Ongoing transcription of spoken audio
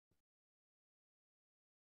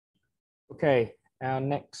Okay, our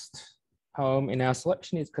next poem in our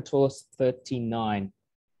selection is Catullus 39,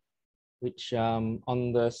 which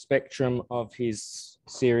on the spectrum of his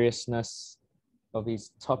seriousness of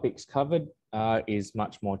his topics covered is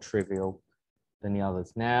much more trivial than the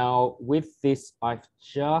others. Now, with this, I've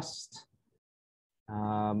just,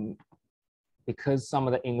 because some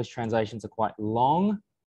of the English translations are quite long,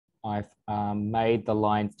 I've made the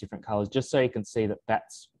lines different colors just so you can see that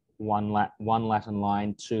that's one Latin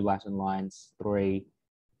line, two Latin lines, 3,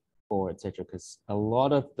 4, etc. Because a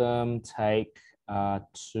lot of them take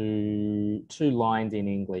two lines in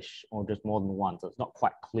English or just more than one, so it's not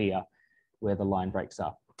quite clear where the line breaks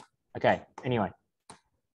up. Okay, anyway.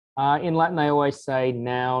 In Latin, they always say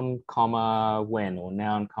noun, comma, when, or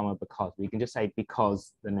noun, comma, because. We can just say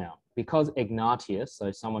because the noun. Because Ignatius,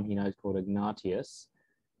 so someone he knows called Ignatius,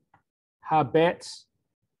 habet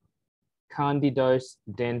candidos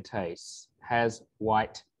dentes, has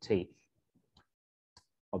white teeth.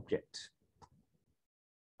 Object.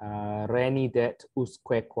 Renidet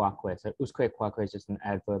usque quaque. So usque quaque is just an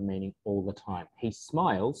adverb meaning all the time. He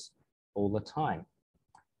smiles all the time.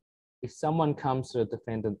 If someone comes to the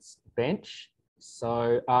defendant's bench,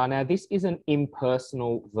 so now this is an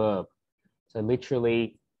impersonal verb. So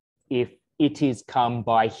literally, if it is come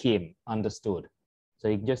by him, understood. So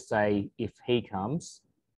you can just say if he comes,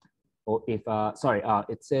 or if,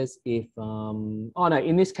 it says if, oh no,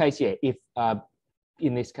 in this case, yeah, if,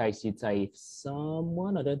 in this case, you'd say if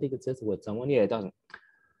someone, I don't think it says the word someone, yeah, it doesn't.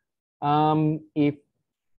 If,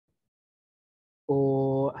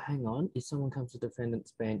 or hang on, if someone comes to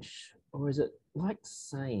defendant's bench, or is it like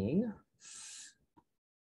saying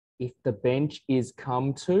if the bench is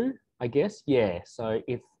come to, I guess, yeah. So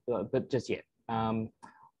if, but just yet.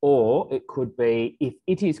 Or it could be if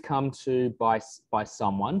it is come to by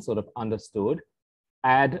someone, sort of understood,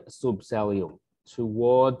 ad subsalium,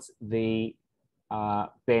 towards the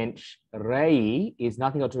bench. Rei is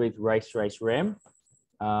nothing got to do with race, rem.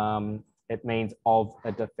 It means of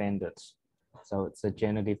a defendant. So it's a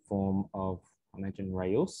genitive form of, I imagine,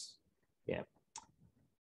 reus. Yeah.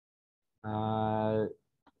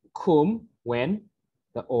 Cum, when,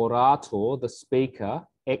 the orator, the speaker,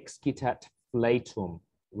 excitat flatum,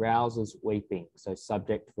 rouses weeping. So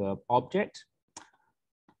subject, verb, object.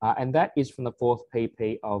 And that is from the 4th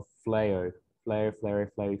PP of fleo. Fleo, flare,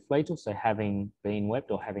 flare, flatus. So having been wept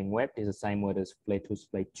or having wept is the same word as fletus,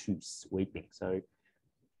 fletus, weeping. So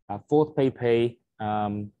 4th PP,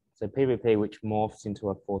 so PVP, which morphs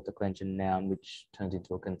into a 4th declension noun, which turns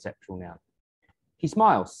into a conceptual noun. He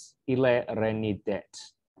smiles. Ille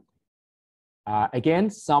renidet. Again,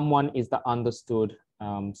 someone is the understood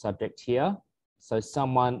subject here. So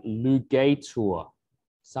someone lugatur,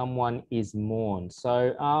 someone is mourned.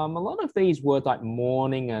 So a lot of these words like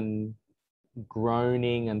mourning and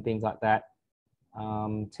groaning and things like that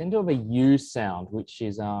tend to have a U sound, which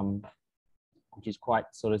is quite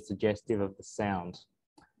sort of suggestive of the sound.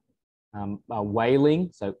 Wailing,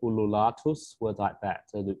 so ululatus, words like that.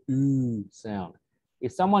 So the oo sound.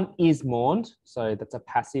 If someone is mourned, so that's a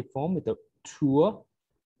passive form with the tour,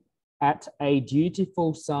 at a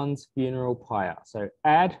dutiful son's funeral pyre. So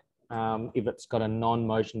ad, if it's got a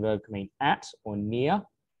non-motion verb, can mean at or near.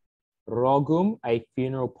 Rogum, a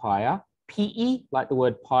funeral pyre. Pi, like the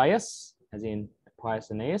word pious, as in pious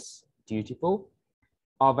Aeneas, dutiful,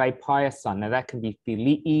 of a pious son. Now that can be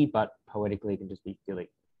filii, but poetically it can just be fili.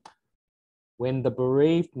 When the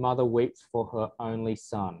bereaved mother weeps for her only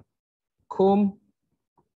son. Cum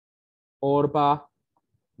orba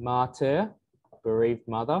mater, bereaved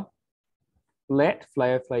mother. Flet,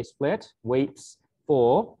 fleo, fles, flet, weeps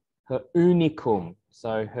for her unicum.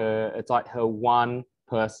 So it's like her one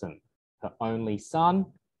person, her only son.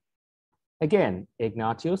 Again,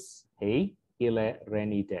 Ignatius, he, ille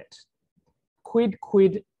renidet.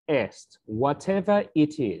 Quid est, whatever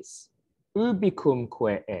it is.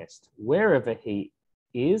 Ubicumque est, wherever he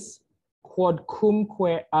is.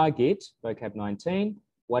 Quodcumque agit, vocab 19,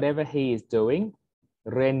 whatever he is doing.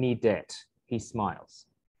 Renidet, he smiles.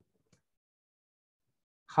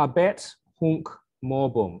 Habet hunc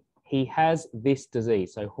morbum, he has this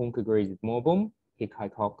disease. So hunc agrees with morbum, hic,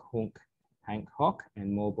 haec, hoc, hunc, hanc, hoc,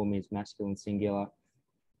 and morbum is masculine singular,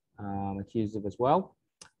 accusative as well.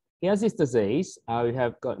 He has this disease. We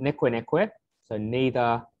have got neque, so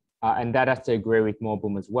neither, and that has to agree with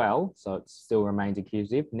morbum as well, so it still remains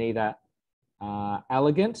accusative. Neither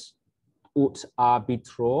elegant, ut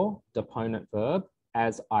arbitro, deponent verb,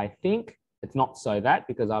 as I think. It's not so that,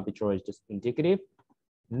 because arbitro is just indicative.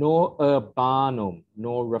 Nor urbanum,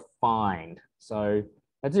 nor refined. So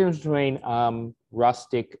that's the difference between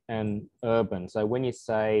rustic and urban. So when you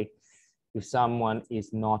say if someone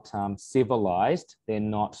is not civilized, they're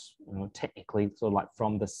not technically sort of like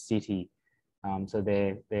from the city. So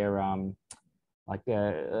they're like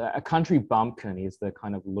a country bumpkin is the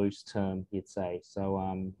kind of loose term you'd say.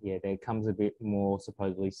 So yeah, there comes a bit more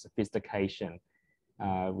supposedly sophistication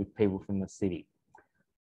with people from the city.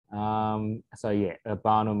 So yeah,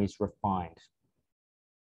 urbanum is refined.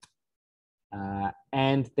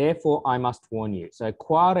 And therefore I must warn you. So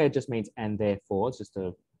quare just means and therefore, it's just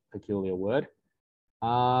a peculiar word.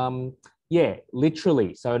 Yeah,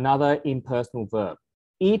 literally. So another impersonal verb.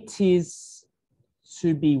 It is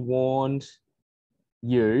to be warned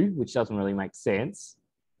you, which doesn't really make sense,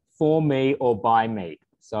 for me or by me.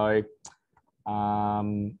 So,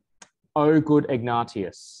 O good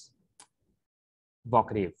Ignatius,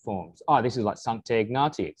 vocative forms. Oh, this is like Sancte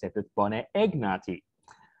Ignati, except it's Bone Ignati.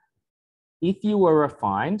 If you were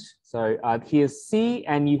refined, so here's C,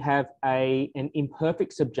 and you have an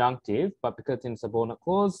imperfect subjunctive, but because it's in subordinate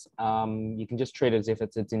clause, you can just treat it as if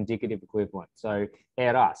it's its indicative equivalent. So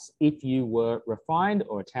eras, if you were refined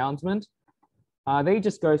or a townsman, they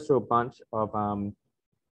just go through a bunch of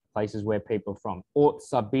places where people are from. Ort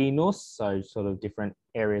Sabinus, so sort of different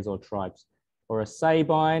areas or tribes, or a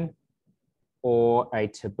Sabine, or a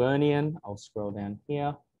Tibernian. I'll scroll down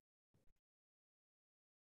here.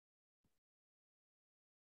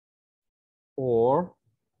 Or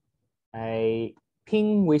a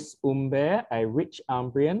pinguis umber, a rich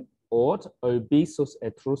Umbrian, ort obesus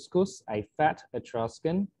Etruscus, a fat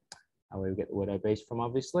Etruscan, where we get the word obese from,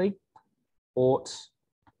 obviously. Ort,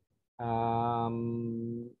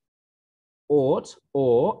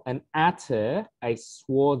 or an ater, a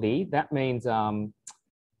swarthy. That means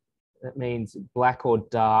black or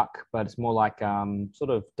dark, but it's more like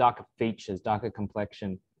sort of darker features, darker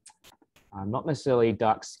complexion. Not necessarily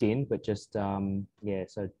dark skin, but just, yeah,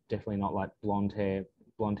 so definitely not like blonde hair,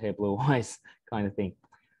 blue eyes kind of thing.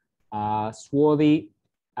 Swarthy,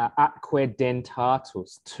 atque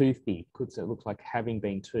dentatus, toothy. Could say it looks like having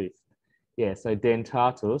been toothed. Yeah, so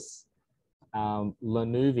dentatus,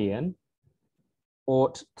 Lanuvian,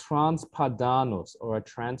 ort transpadanus, or a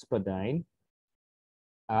transpadane.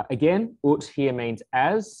 Again, ut here means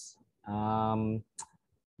as. Now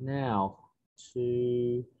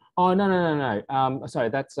to... Oh, no. Sorry,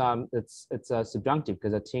 that's it's a subjunctive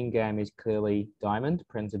because a tingam is clearly diamond,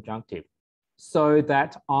 present subjunctive. So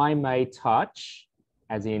that I may touch,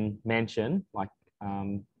 as in mention, like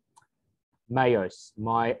meos,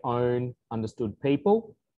 my own understood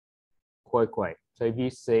people, quoque. So if you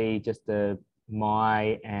see just a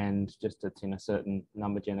my and just it's in a certain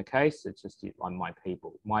number gender case, it's just like my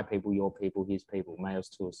people, your people, his people, meos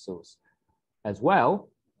tuus sus. As well,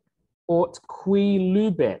 ort qui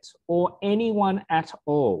lubet, or anyone at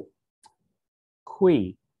all.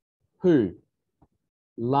 Qui, who.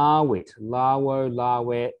 Lawit, lawo,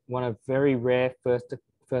 lawet, one of very rare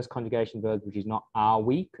first conjugation verbs, which is not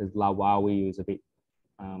awi, because lawawi is a bit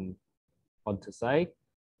odd to say.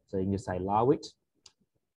 So you can just say lawit.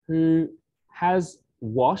 Who has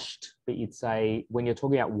washed, but you'd say, when you're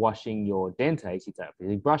talking about washing your dentes, you'd say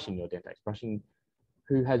brushing your dentes,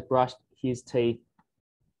 who has brushed his teeth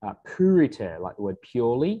puriter, like the word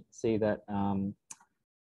purely. See that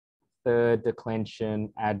third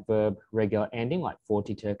declension adverb regular ending, like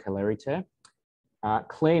fortiter, celeriter.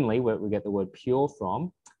 Cleanly, where we get the word pure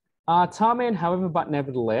from. Tamen, however, but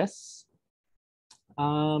nevertheless.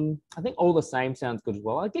 I think all the same sounds good as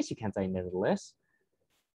well. I guess you can say nevertheless.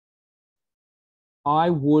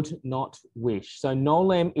 I would not wish. So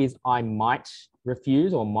nolem is I might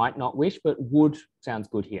refuse or might not wish, but would sounds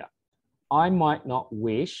good here. I might not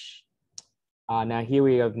wish. Now here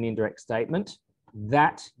we have an indirect statement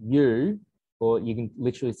that you, or you can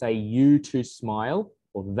literally say you to smile,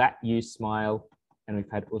 or that you smile, and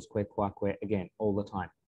we've had usque quaque again all the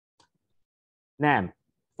time. Nam,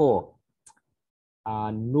 4.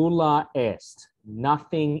 Nulla est,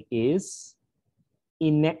 nothing is.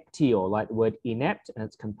 Ineptio, like the word inept, and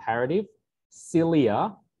it's comparative.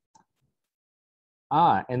 Cilia,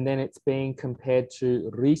 and then it's being compared to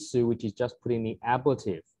risu, which is just put in the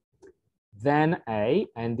ablative. Than a,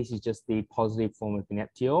 and this is just the positive form of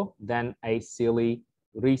ineptio, than a silly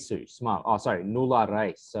risu, smile. Oh, sorry, nulla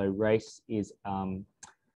res. So race is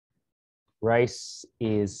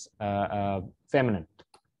feminine.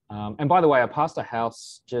 And by the way, I passed a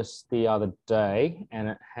house just the other day, and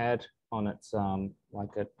it had on its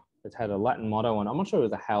it had a Latin motto on. I'm not sure it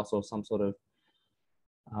was a house or some sort of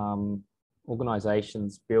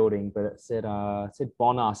organization's building, but it said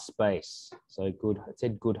bona space. So good. It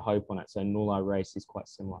said good hope on it. So nulla res is quite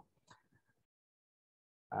similar.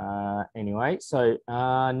 Anyway, so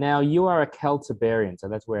now you are a Celtiberian, so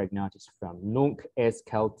that's where Ignatius is from. Nunc es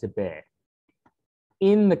Celtiber.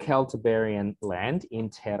 In the Celtiberian land, in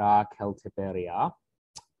terra Celtiberia,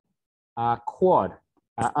 quod,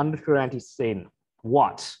 understood antecedent,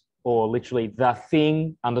 what, or literally the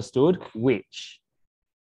thing, understood, which.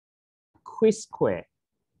 Quisque,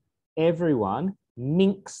 everyone,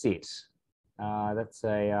 minxit. That's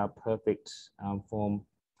a perfect form.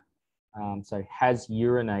 So has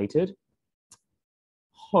urinated.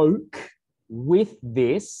 Hoc, with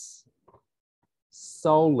this,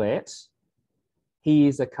 solet, he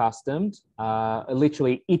is accustomed,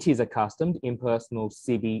 literally it is accustomed, impersonal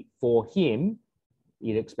sibi for him.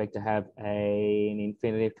 You'd expect to have an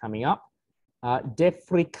infinitive coming up.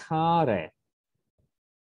 Defricare,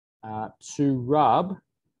 to rub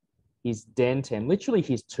his dentem, literally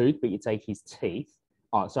his tooth, but you'd say his teeth.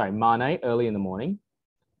 Oh, sorry, mane, early in the morning.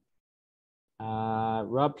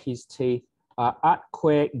 Rub his teeth.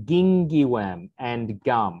 Atque gingivam, and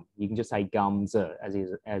gum. You can just say gums as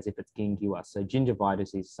if it's gingiva. So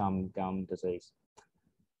gingivitis is some gum disease.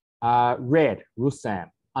 Red,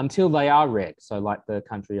 Russam, until they are red. So like the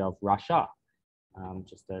country of Russia,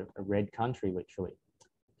 just a red country, literally.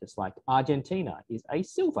 Just like Argentina is a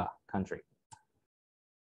silver country.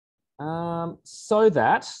 So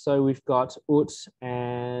we've got ut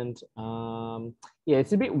and, yeah,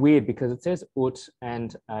 it's a bit weird because it says ut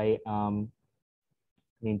and an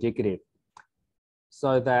indicative.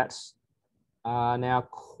 So that now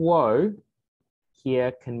quo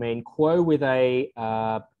here can mean quo with a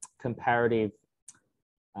comparative,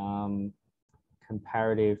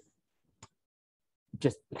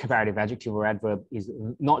 just comparative adjective or adverb is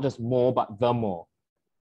not just more, but the more.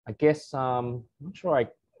 I guess I'm not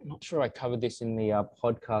sure I covered this in the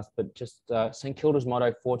podcast, but just St. Kilda's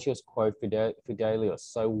motto, Fortius quo fidelius.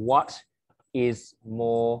 So what is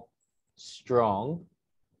more strong?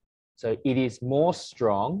 So it is more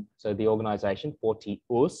strong. So the organization,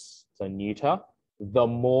 fortius, so neuter, the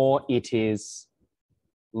more it is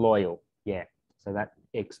loyal. Yeah. So that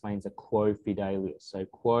explains a quo fidelius. So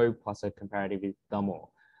quo plus a comparative is the more.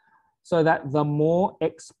 So that the more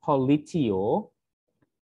expolitior,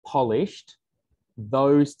 polished,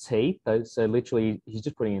 those teeth, so literally he's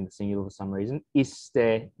just putting in the singular for some reason,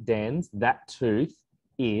 iste dens, that tooth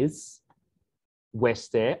is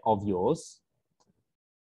wester of yours.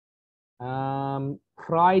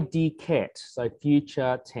 Praedicet, so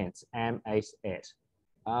future tense, am ace et.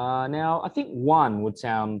 Now I think one would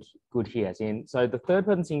sound good here, as in, so the third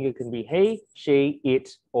person singular can be he, she,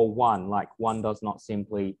 it, or one, like one does not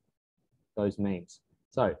simply those means.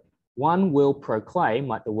 So one will proclaim,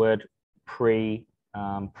 like the word pre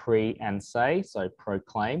and say, so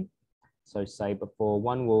proclaim, so say before.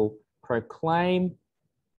 One will proclaim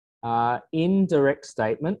indirect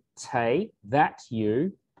statement, te, that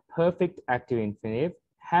you, perfect active infinitive,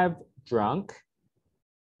 have drunk,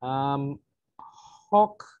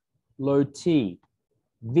 hoc loti,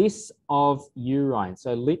 this of urine.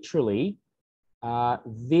 So literally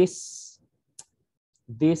this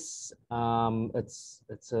it's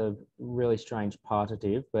a really strange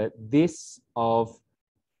partitive, but this of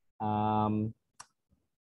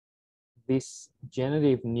this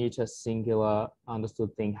genitive neuter singular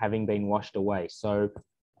understood thing having been washed away. So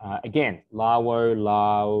again, lawo,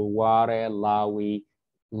 laware, lawi,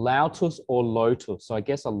 lautus or lotus. So I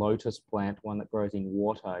guess a lotus plant, one that grows in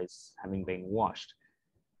water, is having been washed.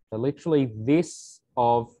 So literally this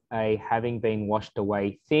of a having been washed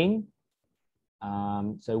away thing.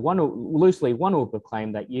 So one will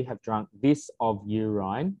proclaim that you have drunk this of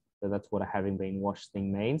urine. So that's what a having been washed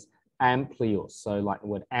thing means. Amplius, so like the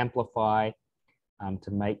word amplify,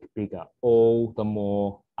 to make bigger, all the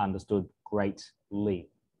more understood greatly.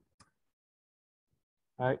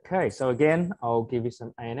 Okay, so again, I'll give you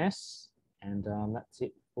some ANS, and that's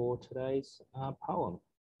it for today's poem.